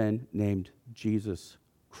heaven named Jesus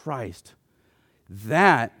Christ,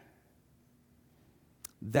 that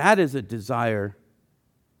is a desire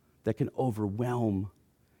that can overwhelm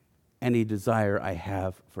any desire I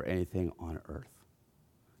have for anything on earth.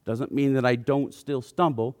 Doesn't mean that I don't still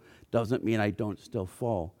stumble, doesn't mean I don't still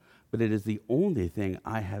fall, but it is the only thing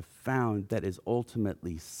I have found that is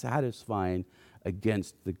ultimately satisfying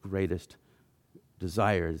against the greatest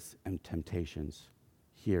desires and temptations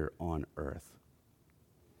here on earth.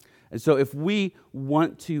 And so if we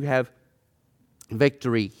want to have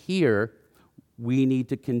victory here, we need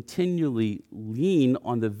to continually lean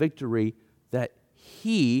on the victory that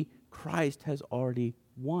He, Christ, has already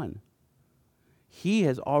won. He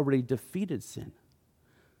has already defeated sin.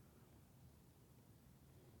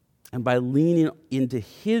 And by leaning into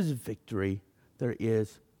his victory, there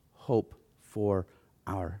is hope for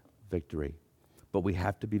our victory. But we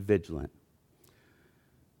have to be vigilant.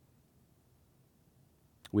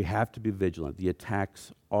 We have to be vigilant. The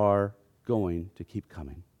attacks are going to keep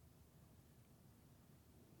coming.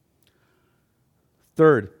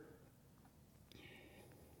 Third,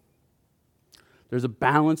 there's a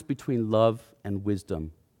balance between love and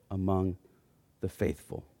wisdom among the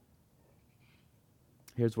faithful.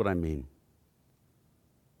 Here's what I mean.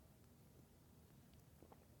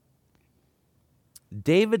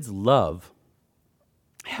 David's love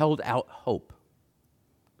held out hope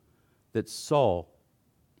that Saul,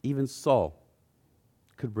 even Saul,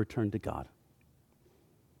 could return to God.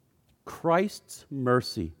 Christ's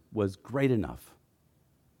mercy was great enough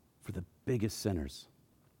for the biggest sinners.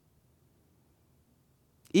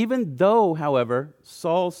 Even though, however,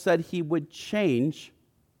 Saul said he would change,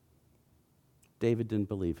 David didn't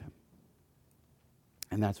believe him.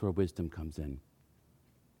 And that's where wisdom comes in.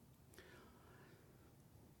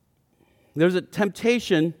 There's a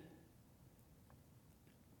temptation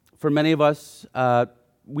for many of us.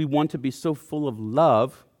 We want to be so full of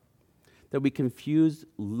love that we confuse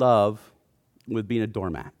love with being a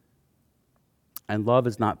doormat. And love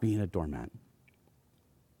is not being a doormat.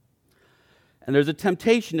 And there's a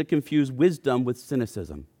temptation to confuse wisdom with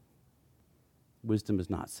cynicism. Wisdom is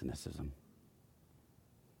not cynicism.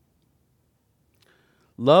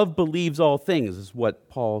 Love believes all things is what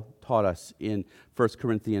Paul taught us in 1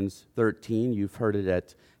 Corinthians 13. You've heard it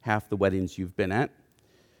at half the weddings you've been at.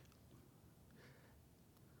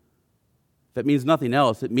 If it means nothing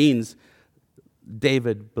else, it means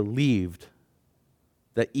David believed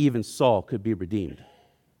that even Saul could be redeemed.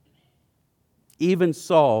 Even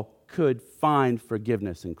Saul could find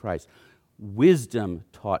forgiveness in Christ. Wisdom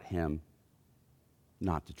taught him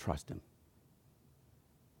not to trust him.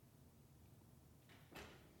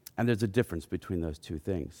 And there's a difference between those two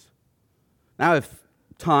things. Now, if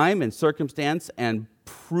time and circumstance and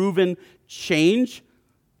proven change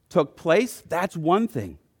took place, that's one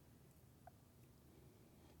thing.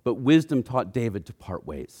 But wisdom taught David to part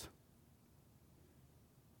ways.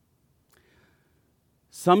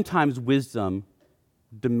 Sometimes wisdom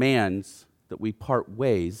demands that we part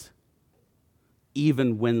ways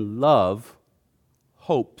even when love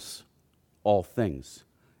hopes all things,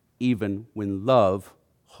 even when love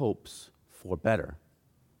hopes for better.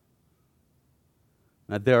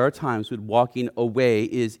 Now, there are times when walking away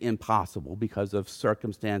is impossible because of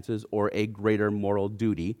circumstances or a greater moral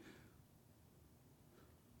duty.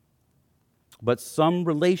 But some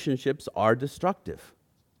relationships are destructive.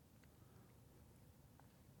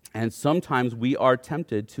 And sometimes we are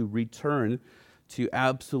tempted to return to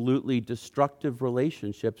absolutely destructive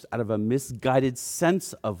relationships out of a misguided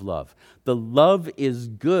sense of love. The love is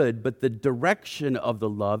good, but the direction of the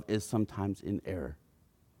love is sometimes in error.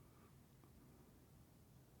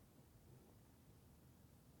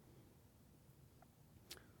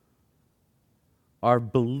 Our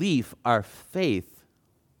belief, our faith,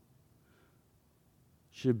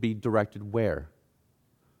 should be directed where?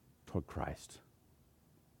 Toward Christ.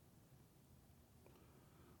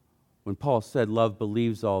 When Paul said love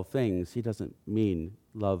believes all things, he doesn't mean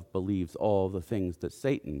love believes all the things that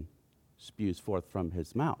Satan spews forth from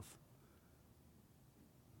his mouth.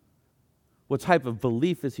 What type of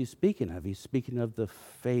belief is he speaking of? He's speaking of the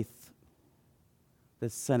faith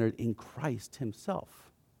that's centered in Christ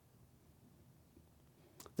himself.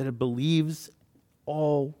 That it believes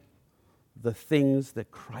all the things that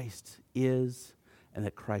Christ is and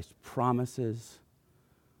that Christ promises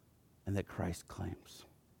and that Christ claims.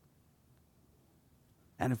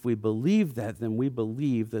 And if we believe that, then we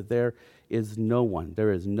believe that there is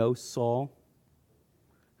no Saul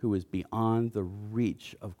who is beyond the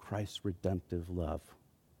reach of Christ's redemptive love.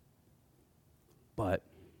 But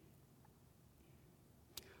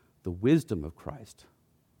the wisdom of Christ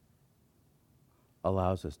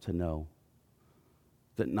allows us to know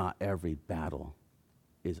that not every battle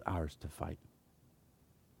is ours to fight.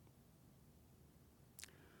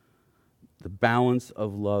 The balance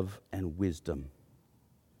of love and wisdom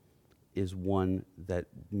is one that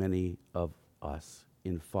many of us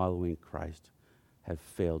in following Christ have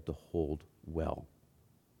failed to hold well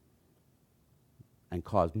and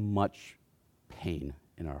caused much pain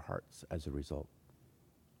in our hearts as a result.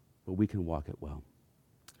 But we can walk it well.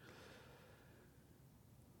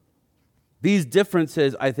 These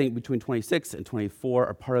differences, I think, between 26 and 24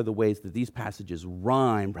 are part of the ways that these passages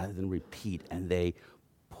rhyme rather than repeat, and they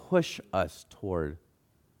push us toward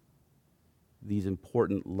these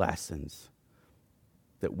important lessons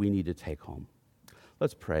that we need to take home.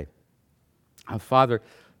 Let's pray. Father,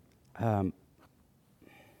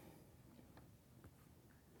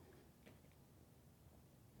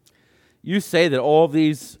 you say that all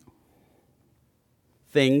these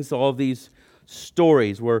things, all these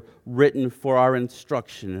stories were written for our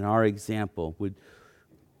instruction and our example.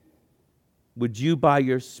 Would you, by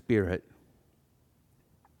your Spirit,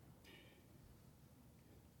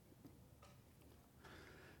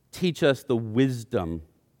 teach us the wisdom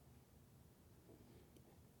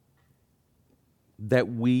that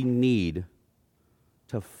we need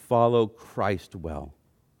to follow Christ well?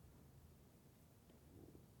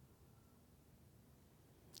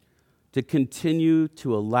 To continue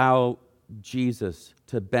to allow Jesus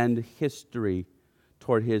to bend history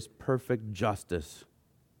toward his perfect justice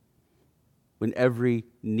when every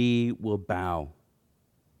knee will bow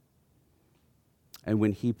and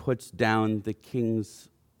when he puts down the kings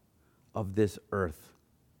of this earth.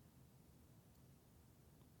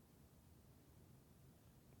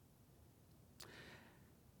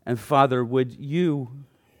 And Father, would you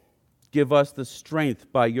give us the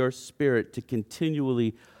strength by your Spirit to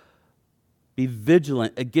continually be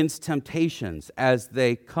vigilant against temptations as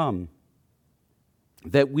they come,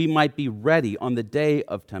 that we might be ready on the day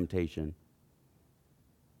of temptation.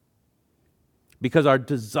 Because our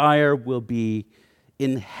desire will be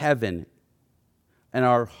in heaven, and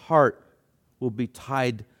our heart will be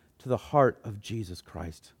tied to the heart of Jesus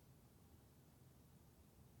Christ.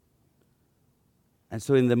 And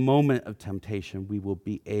so in the moment of temptation, we will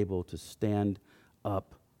be able to stand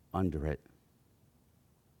up under it.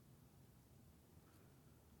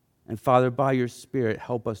 And Father, by your Spirit,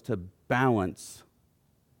 help us to balance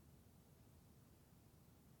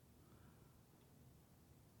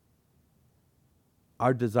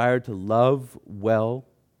our desire to love well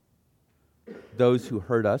those who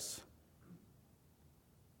hurt us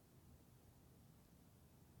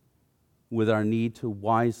with our need to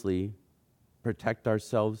wisely protect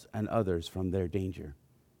ourselves and others from their danger.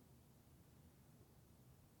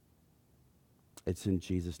 It's in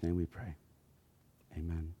Jesus' name we pray.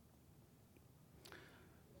 Amen.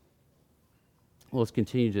 Well, let's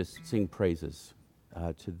continue to sing praises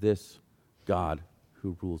to this God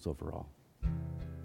who rules over all.